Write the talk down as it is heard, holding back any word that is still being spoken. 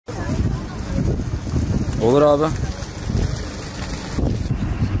Olur abi.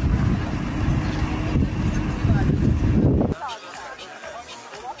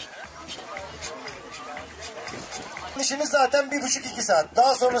 İşimiz zaten 1,5-2 saat.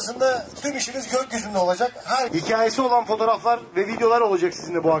 Daha sonrasında tüm işimiz gökyüzünde olacak. Hikayesi olan fotoğraflar ve videolar olacak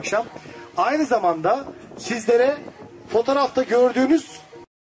sizinle bu akşam. Aynı zamanda sizlere fotoğrafta gördüğünüz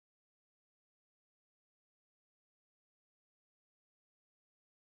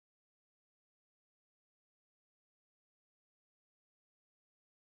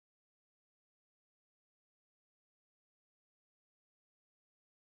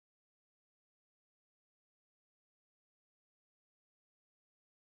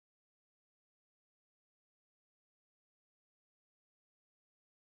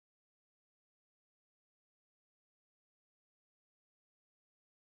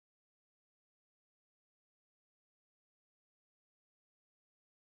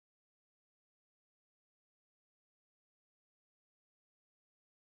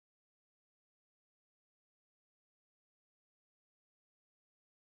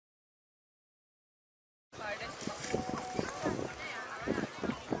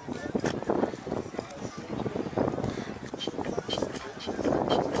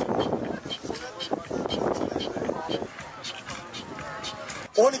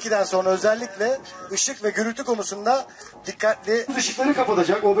 ...12'den sonra özellikle ışık ve gürültü konusunda dikkatli... Işıkları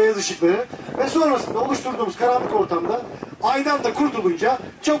kapatacak, o beyaz ışıkları. Ve sonrasında oluşturduğumuz karanlık ortamda aydan da kurtulunca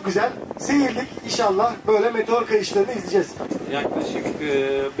çok güzel seyirlik inşallah böyle meteor kayışlarını izleyeceğiz. Yaklaşık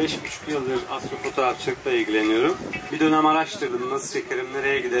 5,5 yıldır astrofotoğrafçılıkla ilgileniyorum. Bir dönem araştırdım nasıl çekerim,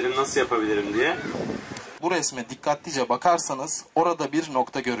 nereye giderim, nasıl yapabilirim diye. Bu resme dikkatlice bakarsanız orada bir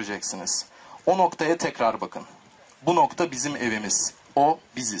nokta göreceksiniz. O noktaya tekrar bakın. Bu nokta bizim evimiz. O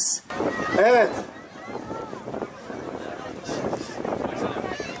biziz. Evet.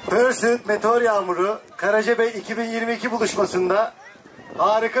 Perseid Meteor Yağmuru Karacabey 2022 buluşmasında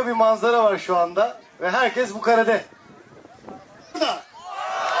harika bir manzara var şu anda ve herkes bu karede.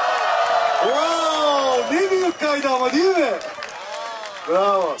 Wow, ne büyük kaydı ama değil mi?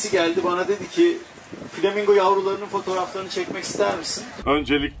 Bravo. Geldi bana dedi ki flamingo yavrularının fotoğraflarını çekmek ister misin?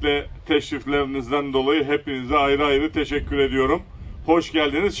 Öncelikle teşriflerinizden dolayı hepinize ayrı ayrı teşekkür ediyorum. Hoş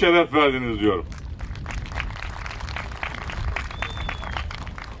geldiniz, şeref verdiniz diyorum.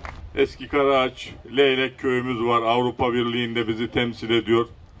 Eski Karaağaç, Leylek köyümüz var. Avrupa Birliği'nde bizi temsil ediyor.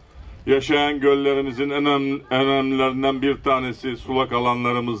 Yaşayan göllerimizin en önemlilerinden bir tanesi sulak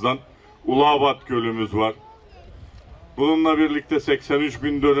alanlarımızdan Uluabat Gölümüz var. Bununla birlikte 83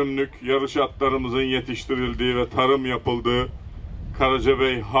 bin dönümlük yarış atlarımızın yetiştirildiği ve tarım yapıldığı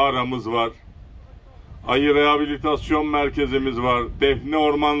Karacabey Haramız var. Ayı Rehabilitasyon Merkezimiz var. Defne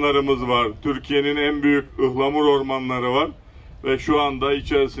ormanlarımız var. Türkiye'nin en büyük ıhlamur ormanları var. Ve şu anda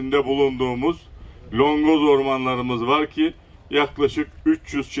içerisinde bulunduğumuz longoz ormanlarımız var ki yaklaşık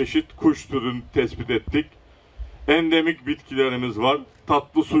 300 çeşit kuş türünü tespit ettik. Endemik bitkilerimiz var.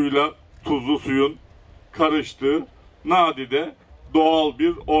 Tatlı suyla tuzlu suyun karıştığı nadide doğal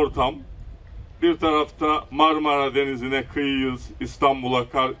bir ortam. Bir tarafta Marmara Denizi'ne kıyıyız.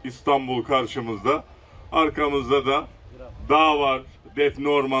 İstanbul karşımızda. Arkamızda da dağ var. Defne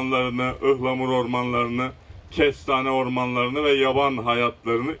ormanlarını, ıhlamur ormanlarını, kestane ormanlarını ve yaban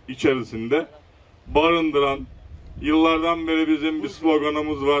hayatlarını içerisinde barındıran, yıllardan beri bizim bir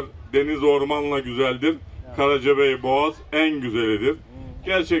sloganımız var. Deniz ormanla güzeldir. Karacabey Boğaz en güzelidir.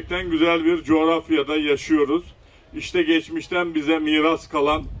 Gerçekten güzel bir coğrafyada yaşıyoruz. İşte geçmişten bize miras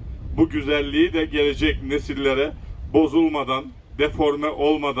kalan bu güzelliği de gelecek nesillere bozulmadan, deforme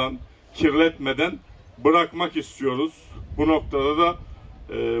olmadan, kirletmeden bırakmak istiyoruz. Bu noktada da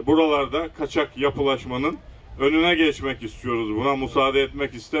buralarda kaçak yapılaşmanın önüne geçmek istiyoruz. Buna müsaade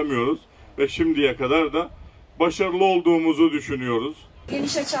etmek istemiyoruz ve şimdiye kadar da başarılı olduğumuzu düşünüyoruz.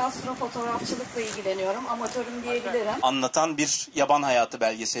 Geniş açı astrofotoğrafçılıkla ilgileniyorum. Amatörüm diyebilirim. Anlatan bir yaban hayatı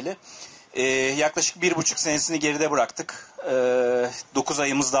belgeseli. Yaklaşık 1,5 senesini geride bıraktık. 9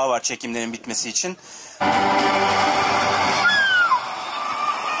 ayımız daha var çekimlerin bitmesi için.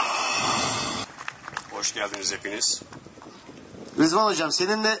 Hoş geldiniz hepiniz. Rızvan Hocam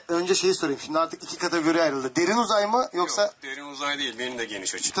seninle önce şeyi sorayım. Şimdi artık 2 kategori ayrıldı. Derin uzay mı yoksa? Yok, derin uzay değil. Benim de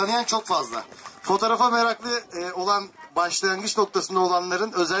geniş açı. Tanıyan çok fazla. Fotoğrafa meraklı olan başlangıç noktasında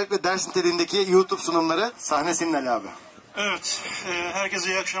olanların özellikle ders niteliğindeki YouTube sunumları sahne senin Ali abi. Evet, herkese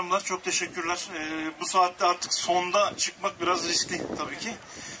iyi akşamlar. Çok teşekkürler. Bu saatte artık sonda çıkmak biraz riskli tabii ki.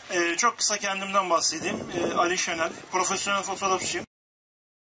 Çok kısa kendimden bahsedeyim. Ali Şenel, profesyonel fotoğrafçıyım.